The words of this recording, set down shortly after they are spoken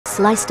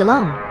Sly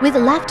Stallone, with a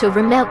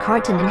leftover milk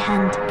carton in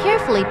hand,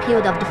 carefully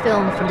peeled off the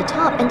film from the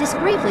top and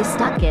discreetly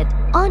stuck it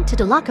onto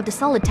the lock of the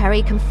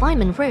solitary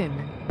confinement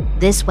room.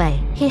 This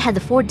way, he had the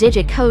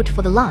 4-digit code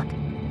for the lock.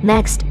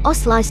 Next, all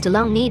Sly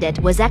Stallone needed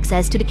was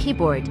access to the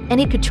keyboard, and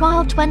he could try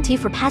out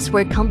 24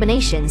 password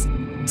combinations.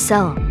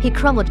 So, he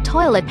crumbled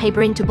toilet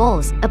paper into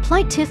balls,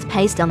 applied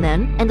toothpaste on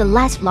them, and the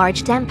last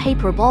large damp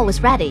paper ball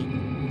was ready.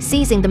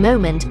 Seizing the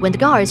moment when the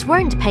guards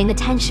weren't paying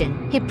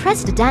attention, he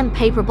pressed the damp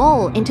paper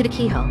ball into the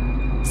keyhole.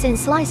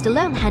 Since Sly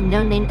Stallone had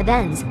known in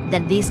advance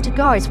that these two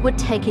guards would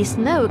take a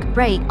smoke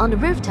break on the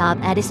rooftop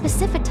at a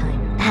specific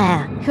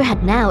time, who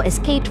had now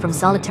escaped from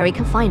solitary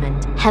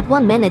confinement, had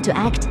 1 minute to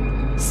act.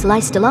 Sly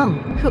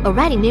Stallone, who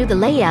already knew the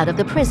layout of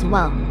the prison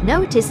well,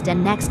 noticed that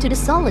next to the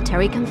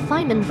solitary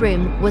confinement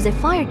room was a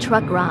fire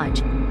truck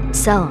garage.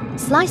 So,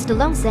 Sly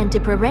Stallone sent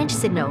a prearranged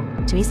signal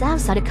to his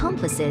outside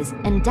accomplices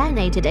and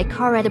detonated a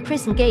car at the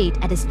prison gate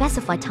at a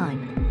specified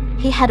time.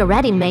 He had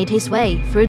already made his way through